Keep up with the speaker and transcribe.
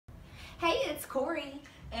it's Corey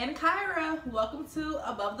and Kyra. Welcome to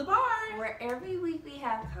Above the Bar, where every week we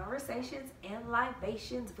have conversations and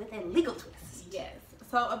libations with a legal twist. Yes.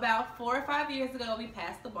 So about 4 or 5 years ago, we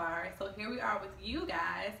passed the bar. So here we are with you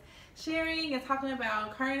guys, sharing and talking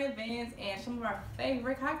about current events and some of our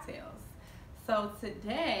favorite cocktails. So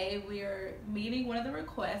today we're meeting one of the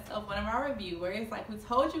requests of one of our reviewers. Like we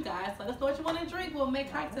told you guys, let us know what you want to drink. We'll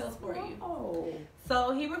make cocktails for you. Oh.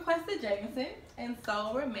 So he requested Jameson, and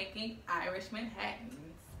so we're making Irish Manhattans.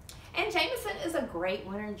 And Jameson is a great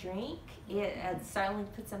winter drink. It certainly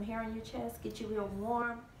puts some hair on your chest, get you real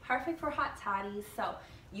warm. Perfect for hot toddies. So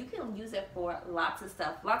you can use it for lots of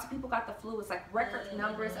stuff. Lots of people got the flu. It's like record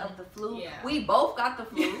numbers of the flu. Yeah. We both got the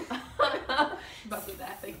flu. About to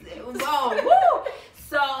that thing. Oh, woo!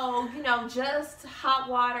 So, you know, just hot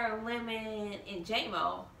water, lemon, and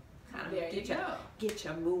JMO kind of get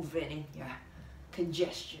you moving in your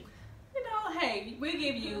congestion. You know, hey, we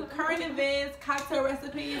give you current events, cocktail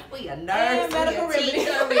recipes. We a nurse, medical we a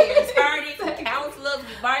teacher, we attorneys, counselors,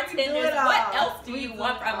 we bartenders. What else do you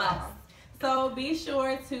want from us? So be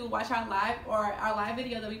sure to watch our live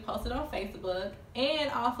video that we posted on Facebook,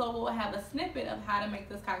 and also we'll have a snippet of how to make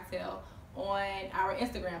this cocktail on our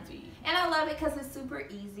Instagram feed. And I love it because it's super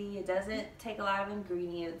easy. It doesn't take a lot of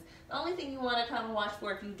ingredients. The only thing you want to kind of watch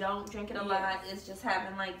for if you don't drink it a lot is just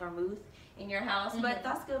having like vermouth in your house. But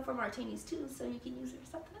that's good for martinis too, so you can use it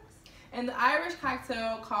for something else. And the Irish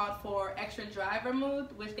cocktail called for extra dry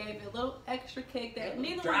vermouth, which gave it a little extra kick that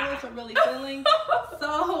neither one of us are really feeling.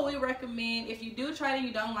 So we recommend, if you do try it and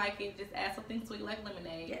you don't like it, just add something sweet like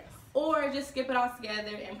lemonade. Yes. Or just skip it all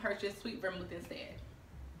together and purchase sweet vermouth instead.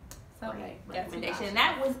 So okay, recommendation. And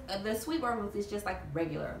that was the sweet vermouth is just like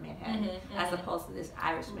regular Manhattan as opposed to this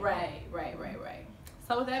Irish Manhattan. Right.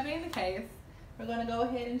 So with that being the case, we're gonna go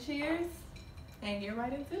ahead and cheers and get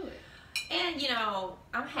right into it. And you know,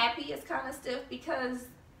 I'm happy it's kind of stiff because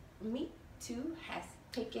Me Too has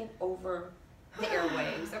taken over the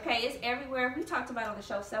airwaves. Okay, it's everywhere. We talked about it on the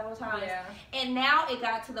show several times. Yeah. And now it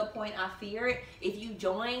got to the point I fear it. If you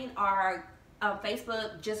join our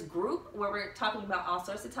Facebook just group where we're talking about all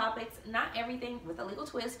sorts of topics, not everything with a legal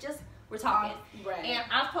twist, just we're talking. Right. And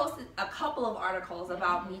I've posted a couple of articles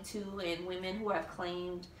about Me Too and women who have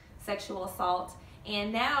claimed sexual assault.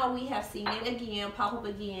 And now we have seen it again, pop up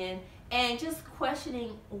again, and just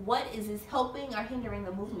questioning what is this helping or hindering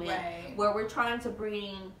the movement, where we're trying to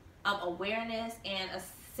bring awareness and a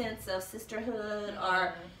sense of sisterhood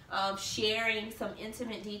or sharing some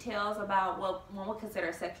intimate details about what one would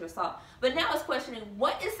consider sexual assault. But now it's questioning,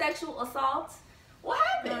 what is sexual assault? What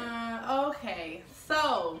happened? Okay,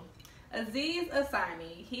 so Aziz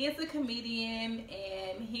Ansari, he is a comedian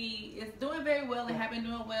and he is doing very well and have been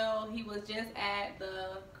doing well. He was just at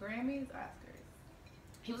the Grammys, Oscars.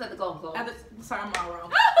 He was at the Golden Globes. Sorry, I'm all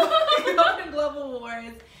wrong. Golden Globe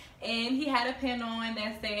Awards. And he had a pin on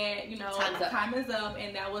that said, you know, time is up,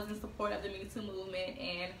 and that was in support of the Me Too movement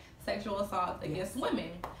and sexual assault against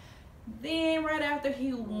women. Then right after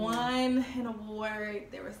he won an award,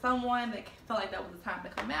 there was someone that felt like that was the time to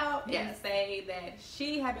come out and say that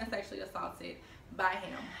she had been sexually assaulted by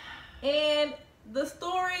him. And the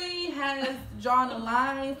story has drawn a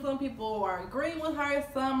line. Some people are agreeing with her.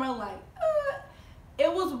 Some are like,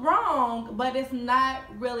 it was wrong, but it's not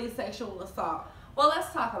really sexual assault. Well,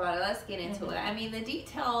 let's talk about it. Let's get into it. I mean, the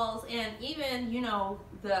details and even, you know,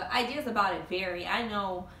 the ideas about it vary. I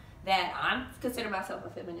know that I'm consider myself a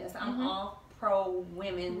feminist. I'm all pro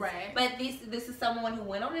women. Right. But this is someone who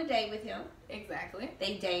went on a date with him. Exactly.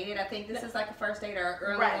 They dated. I think this is like a first date or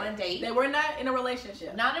early on date. They were not in a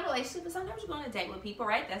relationship. Not in a relationship, but sometimes you go on a date with people,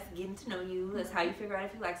 right? That's getting to know you. That's how you figure out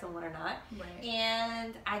if you like someone or not. Right.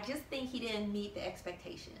 And I just think he didn't meet the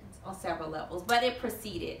expectations on several levels, but it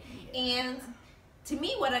proceeded. And to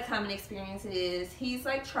me, what a common experience is, he's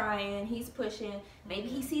like trying, he's pushing. Maybe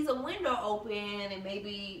he sees a window open, and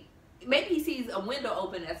maybe he sees a window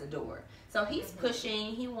open as a door. So he's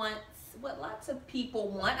pushing. He wants what lots of people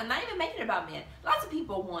want. I'm not even making it about men. Lots of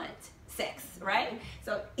people want sex, right?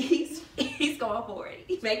 So he's going for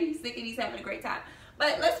it. Maybe he's thinking he's having a great time.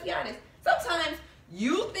 But let's be honest. Sometimes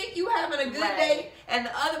you think you having a good day, and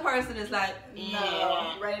the other person is like,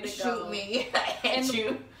 no, ready to shoot me. I hate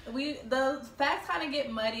you. The facts kind of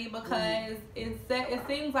get muddy because it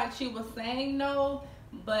seems like she was saying no,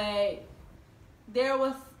 but there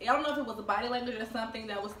was, I don't know if it was a body language or something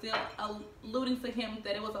that was still alluding to him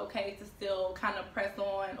that it was okay to still kind of press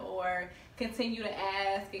on or continue to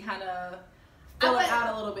ask and kind of fill it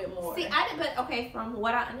out a little bit more. See, from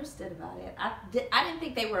what I understood about it, I didn't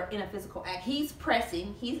think they were in a physical act. He's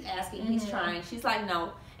pressing, he's asking, he's trying. She's like,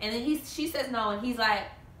 no. And then she says no, and he's like,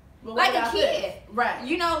 well, like a kid. Right.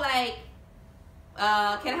 You know, like,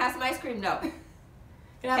 Can I have some ice cream? No.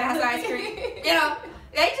 Can I have some ice cream? You know,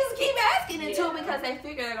 they just keep asking it too because they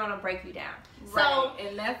figure they're gonna break you down. Right. So,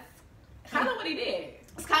 and that's kind of what he did.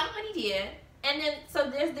 It's kind of what he did. And then,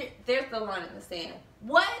 so there's the line in the sand.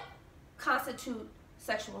 What constitutes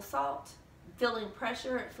sexual assault? Feeling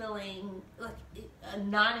pressure, feeling like a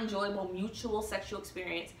non-enjoyable mutual sexual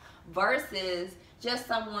experience versus just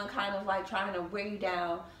someone kind of like trying to wear you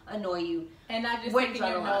down, annoy you, and not just taking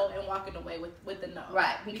your no and walking away with the no.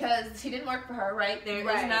 Right, because she didn't work for her. Right, there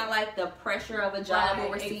is not like the pressure of a job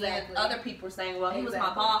where we're seeing other people saying, "Well, he was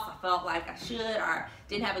my boss. I felt like I should or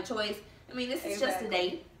didn't have a choice." I mean, this is just a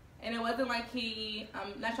date. And it wasn't like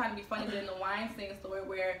I'm not trying to be funny, but in the Weinstein story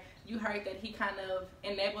where you heard that he kind of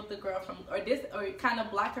enabled the girl from, or kind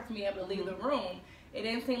of blocked her from being able to leave the room. It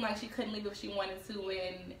didn't seem like she couldn't leave if she wanted to,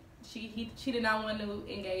 and she did not want to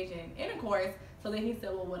engage in intercourse. So then he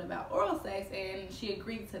said, well, what about oral sex? And she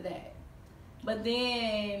agreed to that. But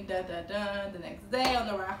then, the next day on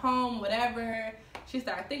the ride home, whatever, she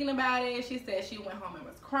started thinking about it. She said she went home and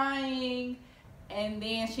was crying. And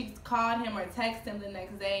then she called him or texted him the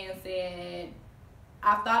next day and said,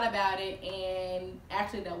 I thought about it, and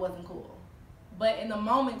actually that wasn't cool. But in the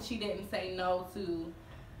moment, she didn't say no to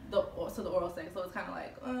the oral sex. So it's kind of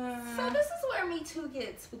like, So this is where Me Too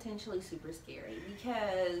gets potentially super scary,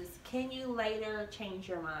 because can you later change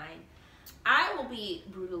your mind? I will be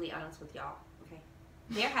brutally honest with y'all, okay?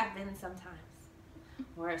 There have been some times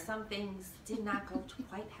where some things did not go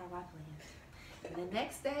quite how I planned. And the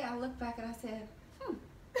next day, I look back and I said,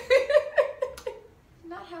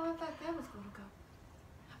 not how I thought that was going to go.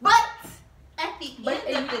 But at the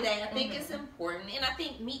end of the day, I think it's important, and I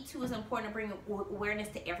think Me Too is important to bring awareness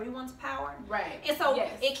to everyone's power. Right. And so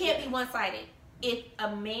it can't be one-sided. If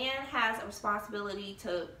a man has a responsibility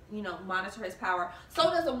to, monitor his power, so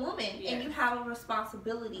does a woman, and you have a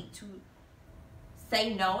responsibility to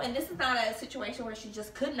say no. And this is not a situation where she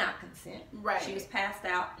just could not consent. Right. She was passed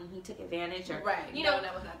out and he took advantage. Or, right. No,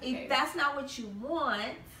 that was not the case. If that's not what you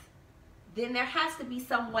want, then there has to be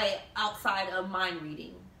some way outside of mind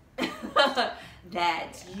reading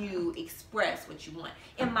that you express what you want,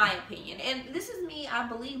 in my opinion. And this is me. I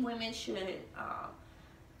believe women should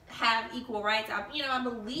have equal rights. I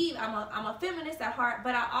believe I'm a feminist at heart,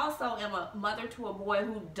 but I also am a mother to a boy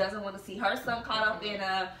who doesn't want to see her son caught up in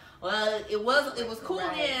it was cool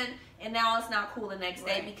then, and now it's not cool the next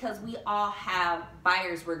day, because we all have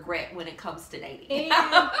buyer's regret when it comes to dating.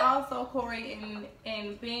 And also, Corey,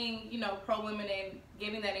 in being, pro women and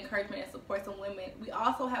giving that encouragement and support to women, we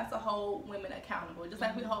also have to hold women accountable. Just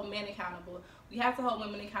like we hold men accountable, we have to hold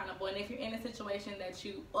women accountable. And if you're in a situation that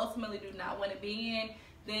you ultimately do not want to be in,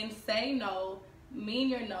 then say no, mean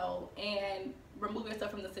your no, and remove yourself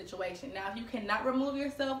from the situation. Now, if you cannot remove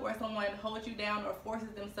yourself, or someone holds you down or forces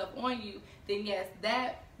themselves on you, then yes,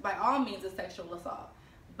 that by all means is sexual assault.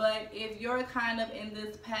 But if you're kind of in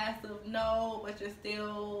this passive no, but you're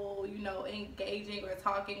still, engaging or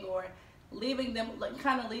talking or leaving them,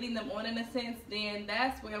 kind of leading them on in a sense, then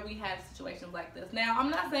that's where we have situations like this. Now, I'm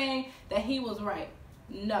not saying that he was right.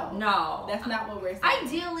 No, that's not what we're saying.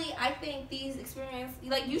 Ideally, I think these experiences,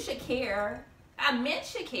 you should care. Men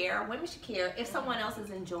should care, women should care if someone else is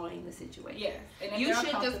enjoying the situation. Yes. And you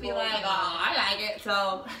should just be like, I like it,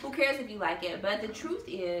 so who cares if you like it? But the truth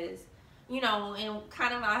is, and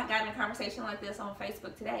kind of I got in a conversation like this on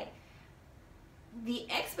Facebook today. The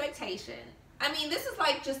expectation, this is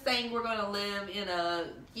like just saying we're going to live in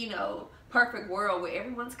a, perfect world where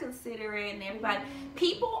everyone's considerate and everybody.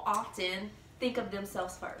 People often think of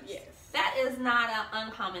themselves first. Yes. That is not an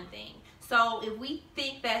uncommon thing. So if we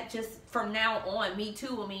think that just from now on, Me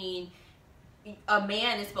Too, a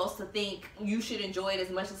man is supposed to think you should enjoy it as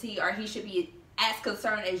much as he should be as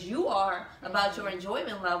concerned as you are about your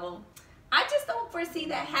enjoyment level. I just don't foresee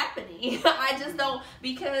that happening. I just don't,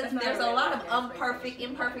 because there's a lot of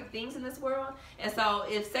imperfect things in this world. And so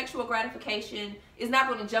if sexual gratification is not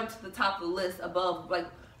going to jump to the top of the list above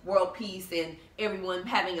world peace and everyone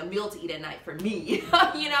having a meal to eat at night for me,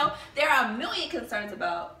 there are a million concerns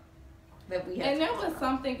about. And there was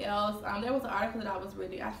something else. There was an article that I was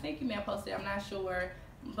reading. I think you may have posted it, I'm not sure.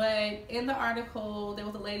 But in the article, there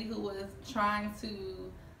was a lady who was trying to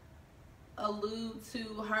allude to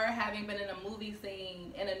her having been in a movie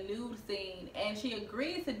scene, in a nude scene, and she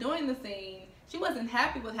agreed to doing the scene. She wasn't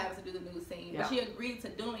happy with having to do the nude scene, but she agreed to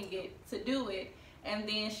do it, and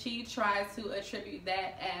then she tried to attribute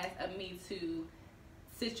that as a Me Too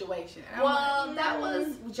situation. Well, that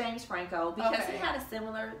was James Franco, because he had a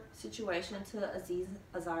similar situation to Aziz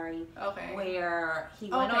Ansari, where he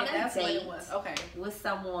went on a date with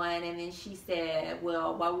someone, and then she said,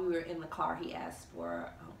 well, while we were in the car, he asked for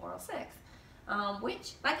oral sex.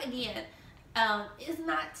 which, like, again, is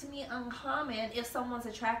not, to me, uncommon if someone's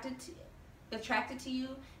attracted to you,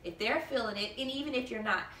 if they're feeling it, and even if you're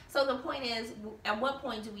not. So the point is, at what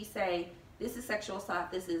point do we say this is sexual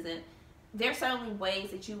assault, this isn't? There's certainly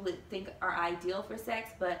ways that you would think are ideal for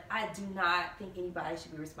sex, but I do not think anybody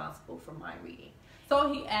should be responsible for mind reading.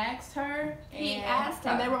 So he asked her,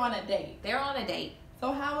 and they were on a date. They're on a date.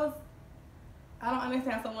 So how is, I don't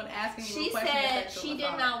understand someone asking you a question. She said she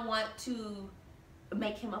did not want to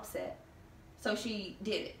make him upset, so she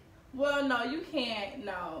did it. Well, no, you can't.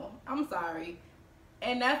 No, I'm sorry.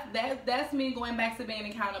 And that's me going back to being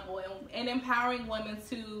accountable and empowering women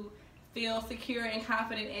to feel secure and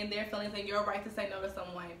confident in their feelings and your right to say no to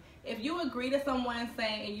someone. If you agree to someone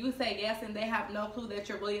saying and you say yes and they have no clue that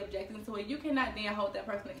you're really objecting to it, you cannot then hold that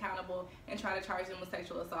person accountable and try to charge them with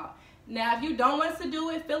sexual assault. Now, if you don't want to do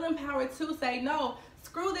it, feel empowered to say no.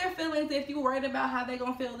 Screw their feelings if you're worried about how they're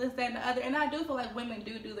going to feel this, that, and the other. And I do feel like women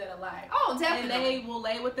do that a lot. Oh, definitely. And they will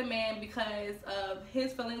lay with the man because of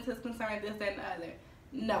his feelings, his concerns, this, that, and the other.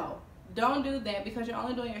 No. Don't do that because you're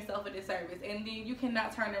only doing yourself a disservice. And then you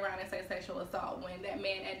cannot turn around and say sexual assault when that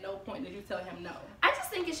man at no point did you tell him no. I just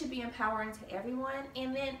think it should be empowering to everyone.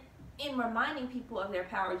 And then in reminding people of their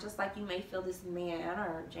power, just like you may feel this man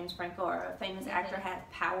or James Franco or a famous actor has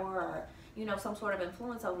power or, you know, some sort of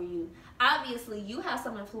influence over you. Obviously, you have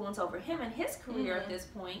some influence over him and his career at this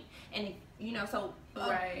point. And, you know, so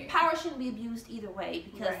power shouldn't be abused either way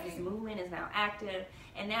because this movement is now active.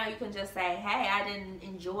 And now you can just say, hey, I didn't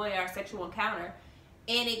enjoy our sexual encounter.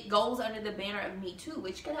 And it goes under the banner of Me Too,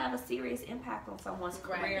 which could have a serious impact on someone's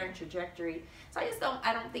career and trajectory. So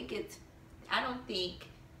I don't think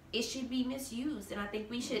it should be misused. And I think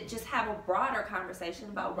we should just have a broader conversation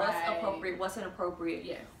about what's appropriate, what's inappropriate.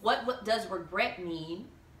 Yes. What does regret mean?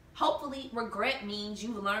 Hopefully, regret means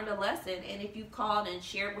you've learned a lesson. And if you've called and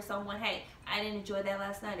shared with someone, hey, I didn't enjoy that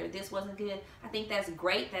last night, or this wasn't good, I think that's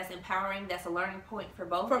great. That's empowering. That's a learning point for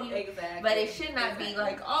both of you. Exactly. But it should not be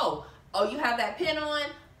like, oh, you have that pin on?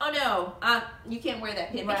 Oh, no, you can't wear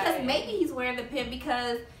that pin. Because maybe he's wearing the pin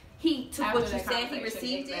because he took After what you said, he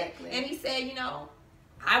received it, and he said, you know,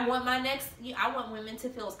 I want women to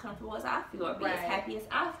feel as comfortable as I feel, or be as happy as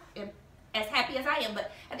I am.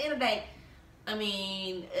 But at the end of the day, I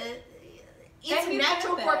mean, it's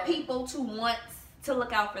natural for people to want to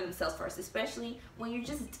look out for themselves first, especially when you're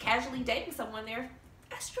just casually dating someone. They're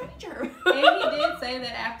a stranger. And he did say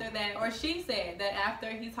that after that, or she said that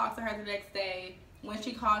after he talked to her the next day, when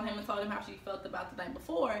she called him and told him how she felt about the night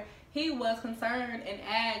before, he was concerned and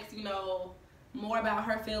asked, you know, more about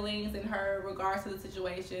her feelings and her regards to the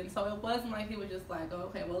situation. So it wasn't like he was just like, oh,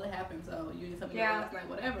 okay, well, it happened, so you did something last night,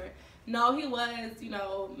 whatever. No, he was, you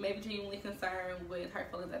know, maybe genuinely concerned with her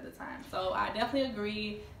feelings at the time. So I definitely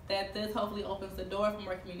agree that this hopefully opens the door for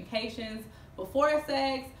more communications before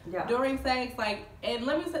sex, during sex, like, and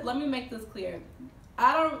let me make this clear.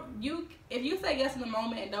 If you say yes in the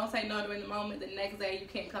moment and don't say no during the moment, the next day you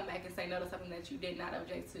can't come back and say no to something that you did not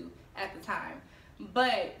object to at the time.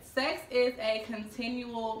 But sex is a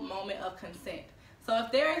continual moment of consent. So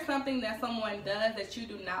if there is something that someone does that you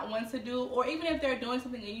do not want to do, or even if they're doing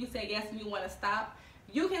something and you say yes and you want to stop,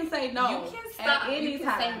 you can say no. You can stop. At any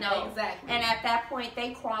time. Say no. Exactly. And at that point,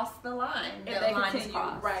 they cross the line. If they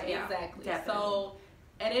continue. Right, exactly. Definitely. So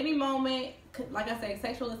at any moment, like I said,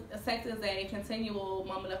 sex is a continual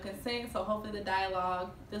moment of consent. So hopefully the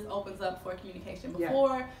dialogue, this opens up for communication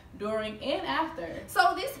before, during, and after.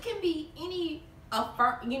 So this can be any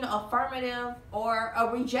affirmative or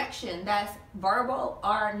a rejection that's verbal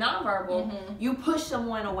or nonverbal. You push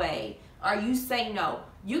someone away or you say no.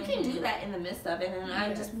 You can do that in the midst of it,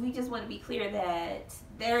 and we just want to be clear that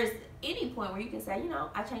there's any point where you can say, you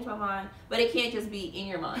know, I changed my mind, but it can't just be in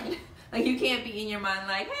your mind. Like, you can't be in your mind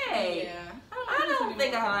like, hey, I don't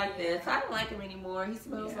think I like this. I don't like him anymore. He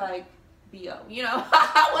smells like B.O. You know,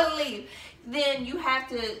 I wouldn't leave. Then you have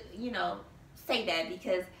to, you know, say that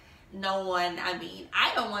because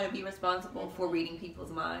I don't want to be responsible for reading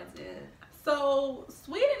people's minds. So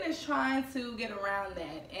Sweden is trying to get around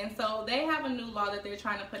that, and so they have a new law that they're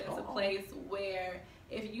trying to put into place where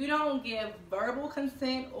if you don't give verbal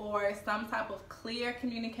consent or some type of clear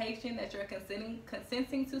communication that you're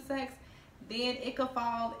consenting to sex, then it could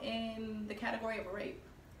fall in the category of rape.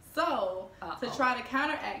 So to try to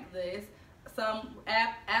counteract this, some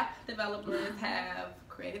app developers have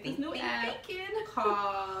created this new app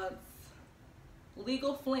called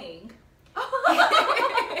Legal Fling.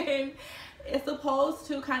 And it's supposed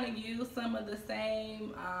to kind of use some of the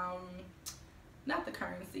same, not the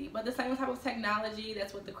currency, but the same type of technology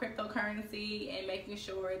that's with the cryptocurrency, and making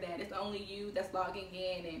sure that it's only you that's logging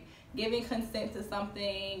in and giving consent to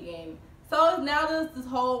something and So now there's this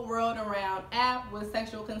whole world around app with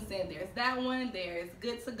sexual consent. There's that one. There's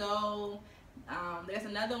Good to Go. There's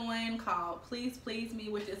another one called Please Please Me,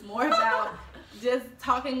 which is more about just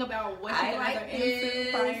talking about what you guys are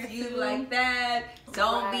into prior to. You like that.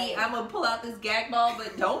 Don't be, I'm going to pull out this gag ball,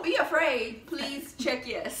 but don't be afraid. Please check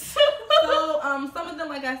yes. So some of them,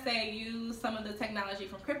 like I say, use some of the technology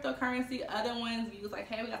from cryptocurrency. Other ones use like,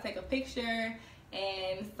 hey, we got to take a picture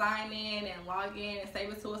and sign in and log in and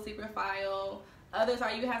save it to a secret file. Others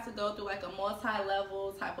are you have to go through like a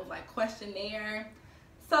multi-level type of like questionnaire.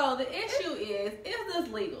 So the issue is this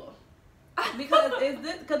legal? Because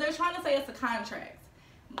they're trying to say it's a contract,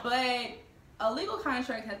 but a legal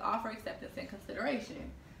contract has offer, acceptance, and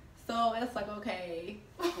consideration. So it's like, okay,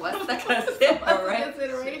 what's the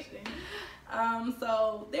consideration?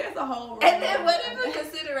 So there's a whole. And then what if the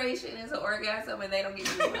consideration is an orgasm and they don't give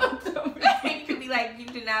you you could be like, you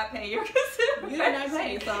did not pay your consideration. You did not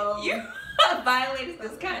pay, so you violated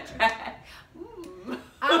this contract.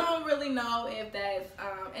 I don't really know if that's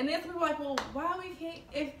and then people are like, well, why we can't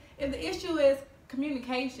if the issue is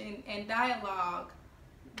communication and dialogue,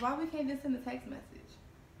 why we can't just send a text message?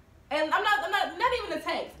 And I'm not even a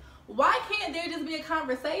text. Why can't there just be a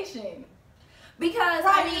conversation? Because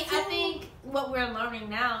I think what we're learning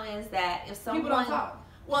now is that if someone people don't talk.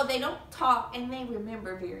 Well, they don't talk and they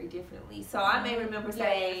remember very differently. So I may remember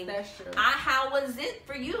saying, that's true. How was it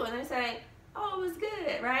for you? And they say, oh, it was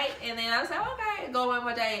good, right? And then I was like, okay, go on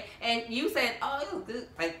my day. And you said, oh, it was good.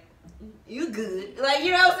 Like, you good. Like,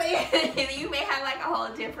 you know what I'm saying? And you may have like a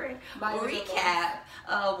whole different recap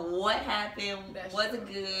of what happened. Was it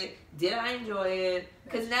good? Did I enjoy it?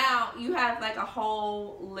 Because now you have like a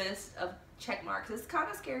whole list of check marks. It's kind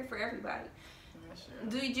of scary for everybody.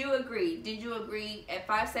 Did you agree? Did you agree at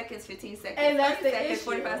 5 seconds, 15 seconds, and that's 30 the seconds, issue.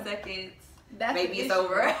 45 seconds? That's maybe it's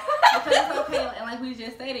over. Because it's okay, and like we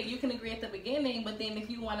just stated, you can agree at the beginning, but then if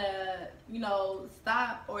you want to,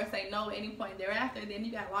 stop or say no at any point thereafter, then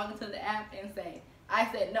you got to log into the app and say,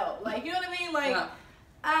 I said no. Like, you know what I mean? Like,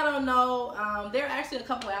 I don't know. There are actually a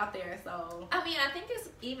couple out there, so. I mean, I think it's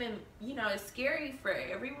even, it's scary for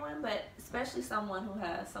everyone, but especially someone who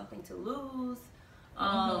has something to lose.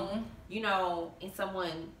 And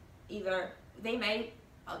someone, either they may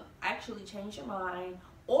actually change your mind,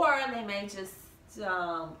 or they may just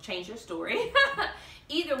change your story.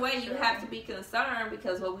 Either way, you have to be concerned,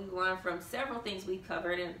 because what we've learned from several things we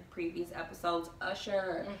covered in previous episodes,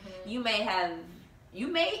 Usher, you may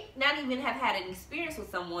not even have had an experience with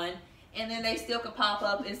someone, and then they still could pop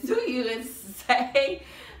up and sue you and say,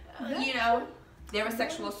 there was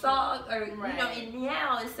sexual assault, or and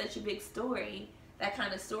now it's such a big story. That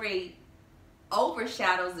kind of story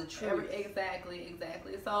overshadows the truth. Exactly.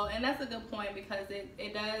 So, and that's a good point, because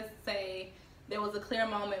it does say there was a clear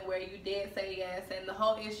moment where you did say yes, and the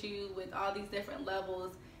whole issue with all these different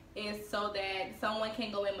levels is so that someone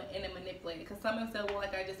can go in and manipulate it. Because someone said, well,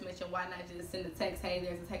 like I just mentioned, why not just send a text? Hey,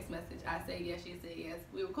 there's a text message. I say yes, she said yes.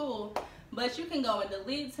 We were cool. But you can go and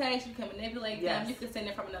delete text. You can manipulate them. You can send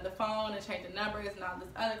it from another phone and change the numbers and all this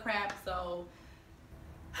other crap. So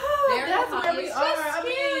that's where we are. I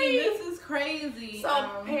mean, this is crazy.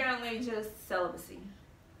 So apparently, just celibacy.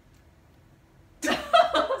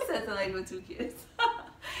 Says the lady with 2 kids.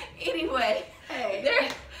 Anyway,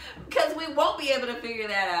 because we won't be able to figure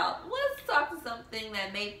that out. Let's talk to something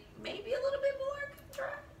that may be a little bit more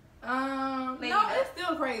contrived. No, it's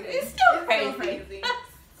still crazy. It's still crazy.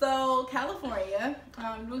 So California. You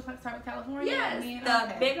want to start with California? Yes,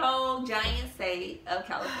 the big old giant state of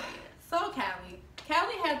California. So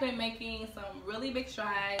Cali has been making some really big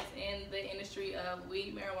strides in the industry of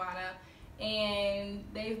weed, marijuana, and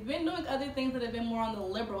they've been doing other things that have been more on the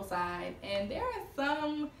liberal side. And there are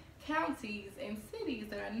some counties and cities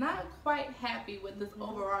that are not quite happy with this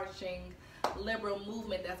overarching liberal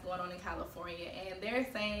movement that's going on in California. And they're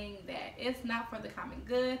saying that it's not for the common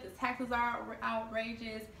good. The taxes are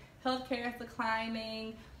outrageous. Healthcare is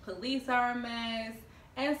declining. Police are a mess.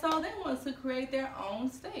 And so they want to create their own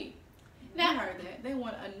state. Now, I heard that. They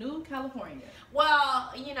want a new California.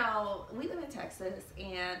 Well, we live in Texas,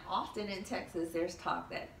 and often in Texas, there's talk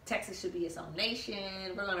that Texas should be its own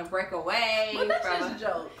nation. We're going to break away from just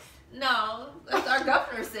jokes. No, our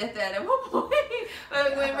governor said that at one point.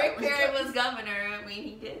 When Rick Perry was governor,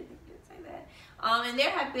 he did say that. And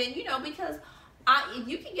there have been, because if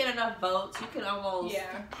you can get enough votes, you can almost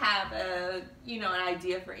have an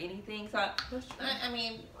idea for anything. So,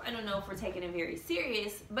 I don't know if we're taking it very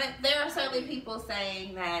serious, but there are certainly people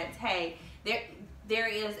saying that, hey, there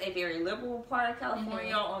is a very liberal part of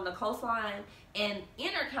California on the coastline, and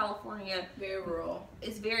inner California, very rural.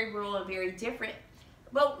 It's very rural and very different.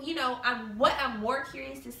 But what I'm more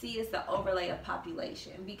curious to see is the overlay of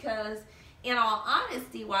population, because in all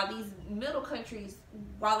honesty, while these middle countries,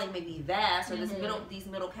 while they may be vast, or these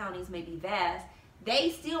middle counties may be vast,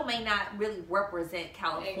 they still may not really represent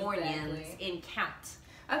Californians in count.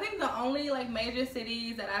 I think the only major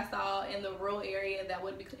cities that I saw in the rural area that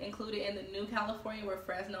would be included in the new California were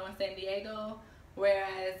Fresno and San Diego.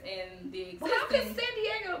 Whereas in the existing... How could San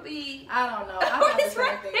Diego be? I don't know. I thought the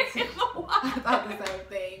same thing too. I thought the same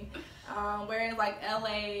thing. Whereas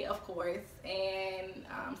LA, of course, and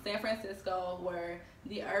San Francisco were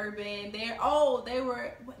the urban. They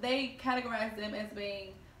categorized them as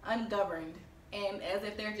being ungoverned. And as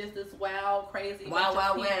if they're just this wild, crazy wild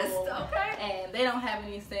people, west. Okay. And they don't have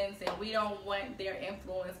any sense, and we don't want their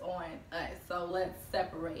influence on us. So let's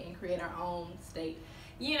separate and create our own state.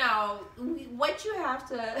 What you have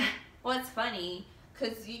to, what's funny,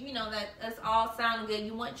 because that that's all sound good.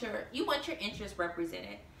 You want your interests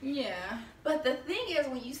represented. Yeah. But the thing is,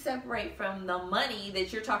 when you separate from the money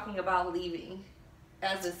that you're talking about leaving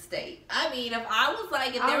as a state. I mean, if I was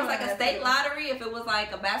if there was a state lottery, if it was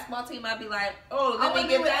a basketball team, I'd be like, oh, let me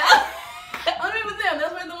get that. I'm with them.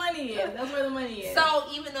 That's where the money is. That's where the money is. So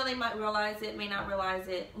even though they might realize it, may not realize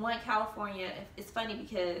it. California, it's funny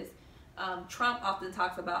because Trump often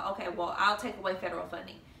talks about, okay, well, I'll take away federal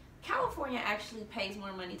funding. California actually pays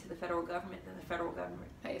more money to the federal government than the federal government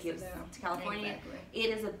gives to California. Exactly. It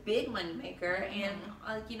is a big money maker, and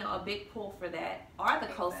a big pull for that are the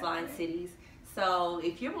coastline cities. So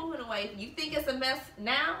if you're moving away, you think it's a mess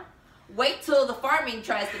now, wait till the farming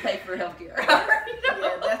tries to pay for healthcare. Yeah,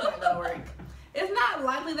 that's not gonna work. It's not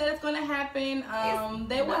likely that it's going to happen.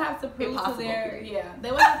 They will have to prove to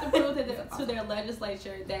their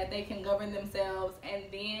legislature that they can govern themselves, and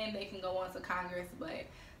then they can go on to Congress. But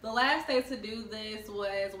the last state to do this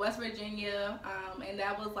was West Virginia, and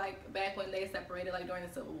that was back when they separated, during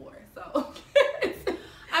the Civil War. So,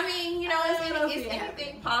 I mean, it's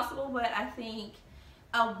anything possible, but I think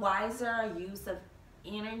a wiser use of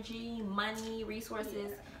energy, money,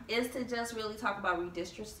 resources is to just really talk about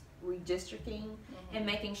redistricting and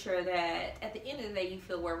making sure that at the end of the day you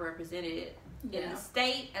feel well represented in the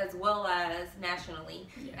state as well as nationally.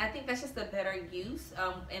 I think that's just a better use,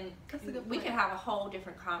 and we can have a whole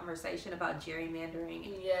different conversation about gerrymandering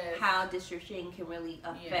and how districting can really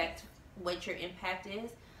affect what your impact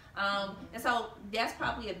is. And so that's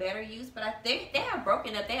probably a better use, but they have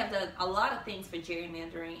broken up. They have done a lot of things for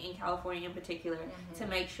gerrymandering in California in particular to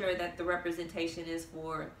make sure that the representation is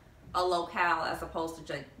for a locale as opposed to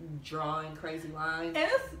just drawing crazy lines. And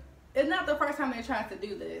it's not the first time they tried to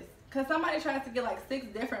do this, because somebody tried to get 6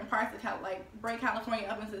 different parts of break California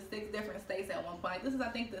up into 6 different states at one point. This is, I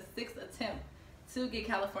think, the 6th attempt to get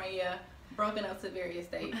California broken up to various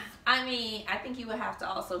states. I mean, I think you would have to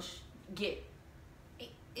also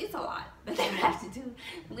it's a lot that they would have to do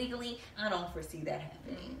legally. I don't foresee that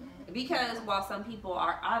happening, because while some people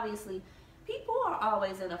are always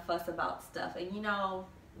in a fuss about stuff, and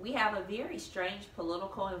we have a very strange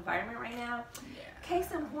political environment right now.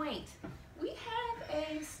 Case in point, we have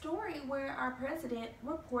a story where our president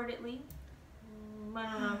reportedly, I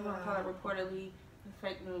don't know if I'm going to call it reportedly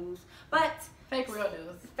fake news, but fake real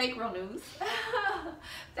news. Fake real news.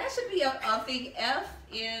 That should be a big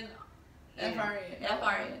FRN.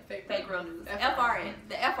 Fake real news. FRN.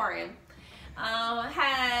 The FRN.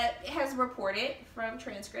 Has reported from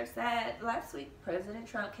transcripts that last week President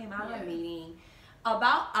Trump came out of a meeting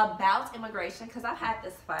about immigration, because I've had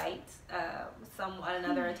this fight.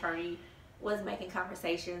 Another attorney was making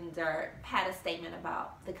conversations or had a statement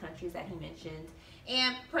about the countries that he mentioned,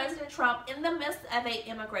 and President Trump, in the midst of a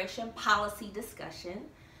immigration policy discussion,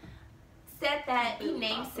 said that he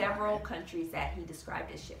named several countries that he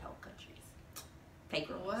described as shithole countries. Fake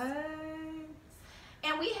rules. What?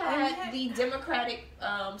 And we had the Democratic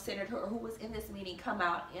senator who was in this meeting come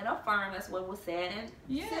out and affirm that's what was said. And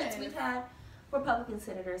since we've had Republican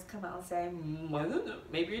senators come out and say,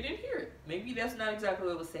 maybe I didn't hear it. Maybe that's not exactly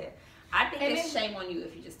what was said. I think it's shame on you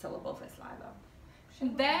if you just tell a both-faced lie, though.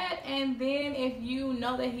 That, and then if you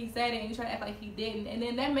know that he said it and you try to act like he didn't, and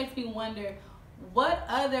then that makes me wonder, what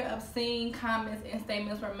other obscene comments and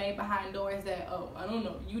statements were made behind doors that, I don't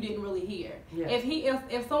know, you didn't really hear?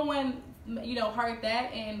 If someone heard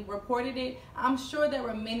that and reported it, I'm sure there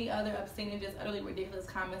were many other obscene and just utterly ridiculous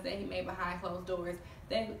comments that he made behind closed doors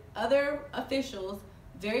that other officials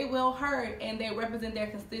very well heard, and they represent their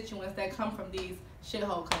constituents that come from these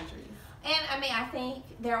shithole countries. And I mean, I think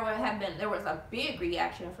there was a big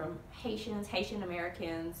reaction from Haitian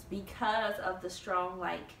Americans because of the strong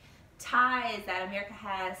ties that America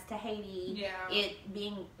has to Haiti,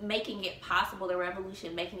 making it possible, the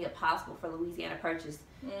revolution making it possible for Louisiana to purchase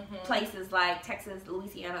places like Texas,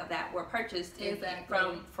 Louisiana that were purchased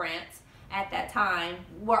from France at that time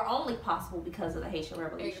were only possible because of the Haitian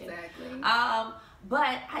Revolution. Exactly.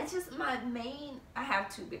 But I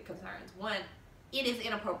have two big concerns. One, it is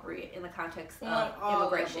inappropriate in the context of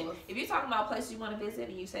immigration. Levels. If you're talking about places you want to visit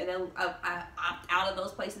and you say that I opt out of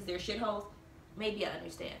those places, they're shitholes, maybe I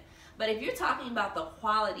understand. But if you're talking about the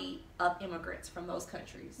quality of immigrants from those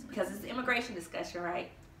countries, because it's an immigration discussion, right?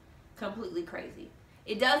 Completely crazy.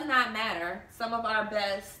 It does not matter. Some of our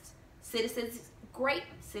best citizens, great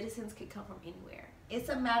citizens, can come from anywhere. It's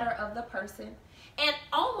a matter of the person. And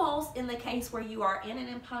almost in the case where you are in an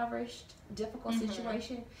impoverished, difficult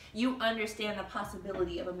situation, you understand the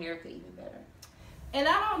possibility of America even better. And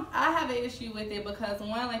I have an issue with it because,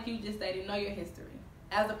 one, like you just stated, know your history.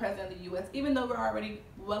 As the president of the U.S., even though we're already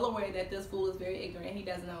well aware that this fool is very ignorant, he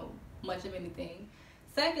doesn't know much of anything.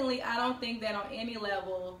 Secondly, I don't think that on any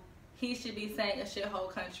level he should be saying a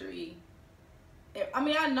shithole country. I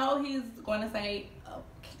mean, I know he's going to say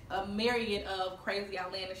a myriad of crazy,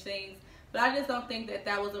 outlandish things, but I just don't think that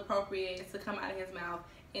that was appropriate to come out of his mouth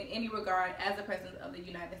in any regard as the president of the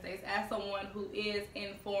United States, as someone who is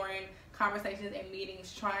in foreign conversations and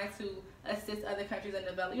meetings trying to assist other countries in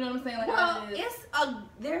development. You know what I'm saying? Like,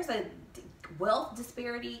 there's a wealth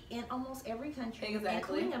disparity in almost every country,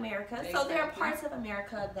 including America. Exactly. So there are parts of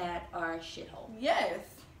America that are shithole. Yes.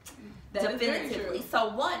 Definitively.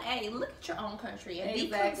 So look at your own country and be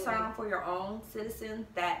concerned for your own citizens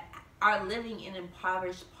that are living in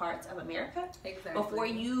impoverished parts of America before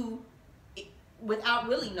you, without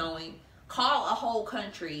really knowing, call a whole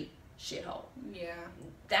country shithole. Yeah.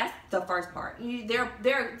 That's the first part.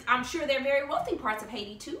 I'm sure there are very wealthy parts of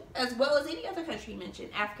Haiti too, as well as any other country you mentioned.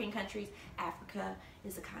 African countries. Africa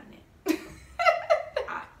is a continent.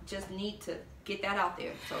 I just need to get that out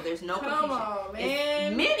there so there's no confusion. Come on,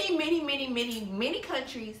 man. It's many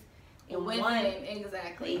countries in one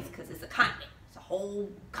place because it's a continent. It's a whole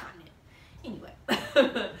continent. Anyway,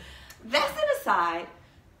 that's an aside.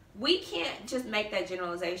 We can't just make that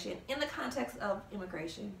generalization in the context of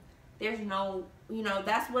immigration. There's no,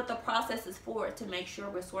 that's what the process is for, to make sure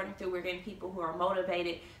we're sorting through. We're getting people who are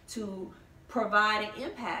motivated to provide an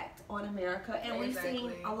impact on America. And we've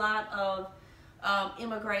seen a lot of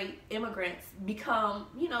immigrants become,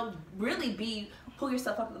 really pull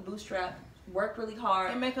yourself up in the bootstrap, work really hard.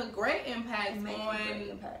 And make a great impact on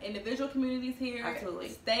individual communities here,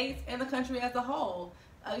 states, and the country as a whole.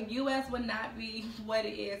 U.S. would not be what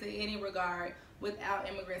it is in any regard without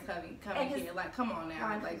immigrants coming here. Like, come on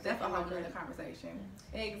now. Like, that's a whole other conversation.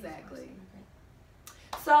 Exactly.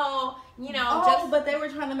 So, but they were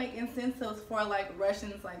trying to make incentives for, like,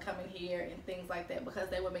 Russians, like, coming here and things like that because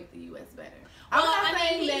they would make the U.S. better.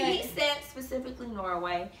 He said specifically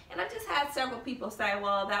Norway, and I've just had several people say,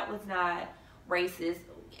 well, that was not racist.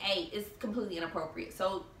 It's completely inappropriate.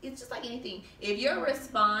 So it's just like anything. If your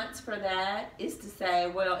response for that is to say,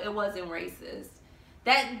 well, it wasn't racist,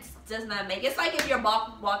 that does not make it's like if your boss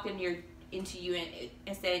walked into you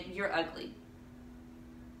and said you're ugly,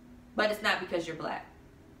 but it's not because you're black.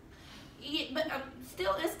 But it's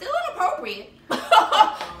still inappropriate.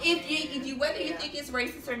 if you whether you think it's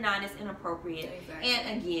racist or not, it's inappropriate. Exactly.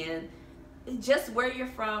 And again, just where you're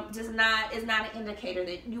from is not an indicator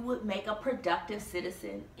that you would make a productive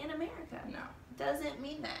citizen in America. No, doesn't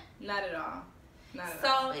mean that. Not at all.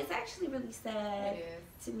 So it's actually really sad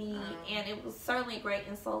to me, and it was certainly a great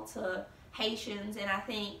insult to Haitians, and I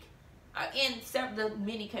think in the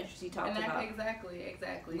many countries he talked about. Exactly.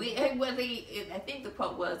 I think the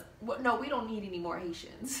quote was, "No, we don't need any more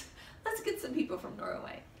Haitians. Let's get some people from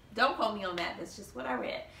Norway." Don't quote me on that. That's just what I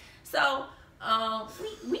read. So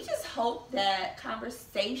we just hope that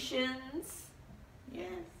conversations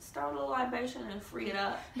start a little libation and free it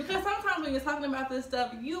up. Because sometimes when you're talking about this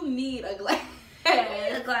stuff, you need a glass.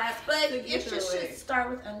 But it just should start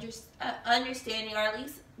with understanding, or at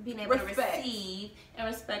least being able to receive and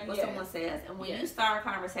respect what someone says. And when you start a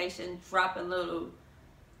conversation dropping little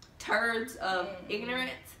turds of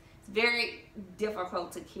ignorance, it's very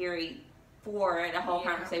difficult to carry forward a whole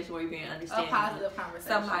conversation where you're being understanding. A positive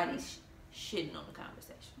conversation. Somebody's shitting on the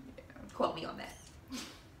conversation. Quote me on that.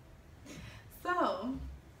 So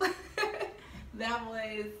that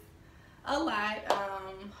was a lot.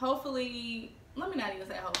 Hopefully, let me not even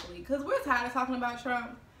say hopefully, because we're tired of talking about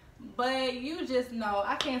Trump. But you just know,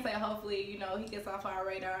 I can't say hopefully, he gets off our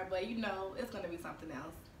radar, but it's going to be something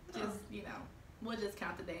else. Just, we'll just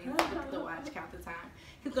count the days, the watch, count the time.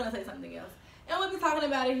 He's going to say something else. And we'll be talking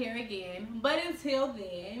about it here again. But until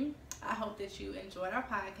then, I hope that you enjoyed our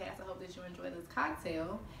podcast. I hope that you enjoyed this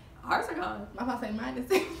cocktail. Ours are gone. I'm about to say mine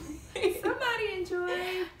is. Somebody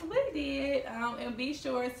enjoyed. We did. And be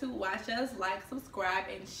sure to watch us, like, subscribe,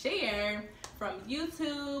 and share from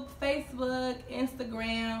YouTube, Facebook,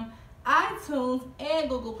 Instagram, iTunes, and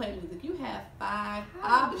Google Play Music. You have 5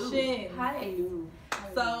 options.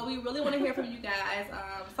 So we really want to hear from you guys.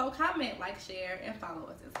 So comment, like, share, and follow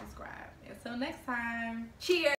us and subscribe. Until next time. Cheers.